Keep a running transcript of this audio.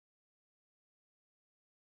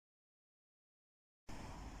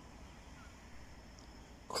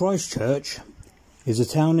Christchurch is a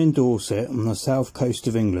town in Dorset on the south coast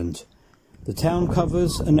of England. The town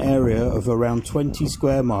covers an area of around 20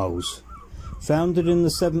 square miles. Founded in the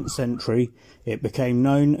 7th century, it became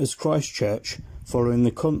known as Christchurch following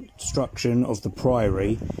the construction of the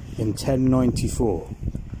priory in 1094.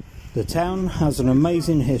 The town has an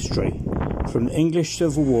amazing history, from the English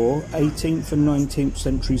Civil War, 18th and 19th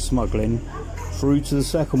century smuggling, through to the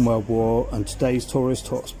Second World War and today's tourist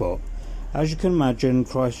hotspot. As you can imagine,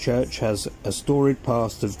 Christchurch has a storied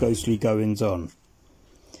past of ghostly goings-on.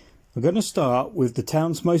 We're going to start with the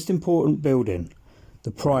town's most important building,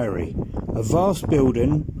 the Priory, a vast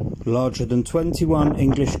building larger than 21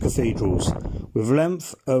 English cathedrals, with a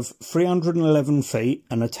length of 311 feet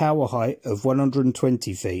and a tower height of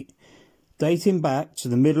 120 feet. Dating back to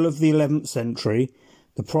the middle of the 11th century,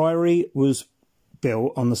 the Priory was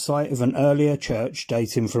built on the site of an earlier church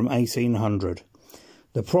dating from 1800.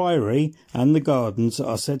 The Priory and the gardens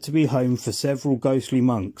are said to be home for several ghostly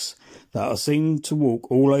monks that are seen to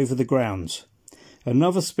walk all over the grounds.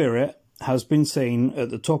 Another spirit has been seen at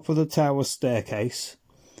the top of the tower staircase.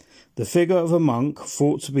 The figure of a monk,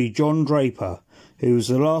 thought to be John Draper, who was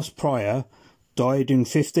the last prior, died in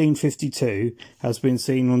 1552, has been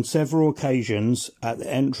seen on several occasions at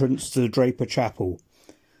the entrance to the Draper Chapel.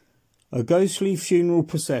 A ghostly funeral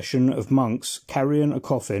procession of monks carrying a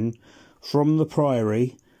coffin from the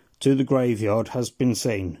Priory to the graveyard has been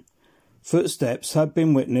seen. Footsteps have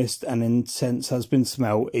been witnessed and incense has been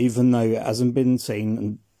smelt, even though it hasn't been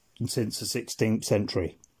seen since the 16th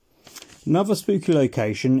century. Another spooky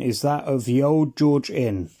location is that of the Old George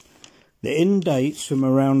Inn. The inn dates from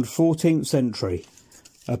around 14th century.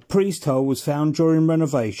 A priest hole was found during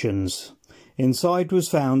renovations. Inside was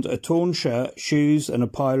found a torn shirt, shoes and a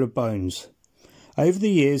pile of bones. Over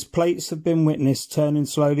the years, plates have been witnessed turning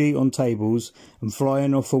slowly on tables and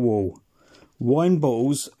flying off a wall. Wine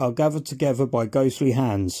bottles are gathered together by ghostly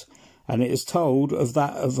hands, and it is told of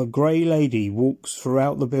that of a grey lady walks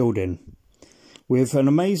throughout the building. With an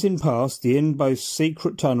amazing past, the inn boasts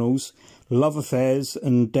secret tunnels, love affairs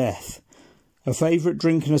and death. A favourite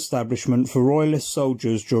drinking establishment for royalist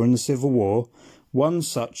soldiers during the Civil War, one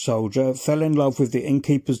such soldier fell in love with the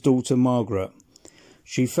innkeeper's daughter Margaret.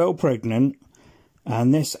 She fell pregnant,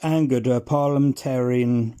 and this angered her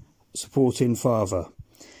parliamentarian supporting father.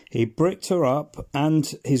 He bricked her up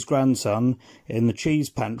and his grandson in the cheese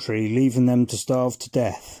pantry, leaving them to starve to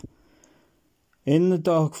death. In the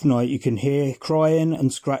dark of night you can hear crying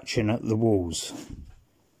and scratching at the walls.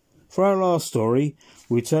 For our last story,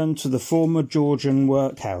 we turn to the former Georgian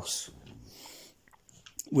workhouse,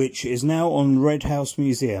 which is now on Red House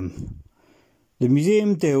Museum. The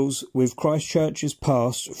museum deals with Christchurch's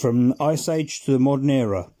past from the Ice Age to the modern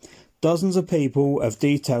era. Dozens of people have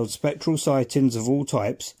detailed spectral sightings of all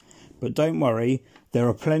types, but don't worry, there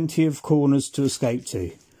are plenty of corners to escape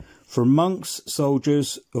to. From monks,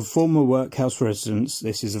 soldiers, or former workhouse residents,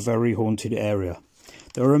 this is a very haunted area.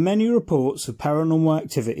 There are many reports of paranormal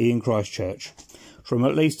activity in Christchurch, from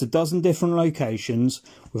at least a dozen different locations,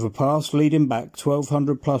 with a past leading back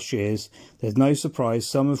 1200 plus years. There's no surprise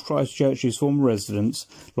some of Christchurch's former residents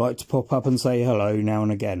like to pop up and say hello now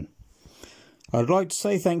and again. I'd like to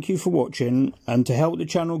say thank you for watching, and to help the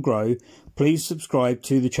channel grow, please subscribe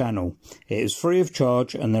to the channel. It is free of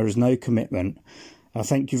charge and there is no commitment. I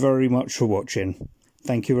thank you very much for watching.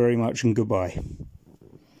 Thank you very much and goodbye.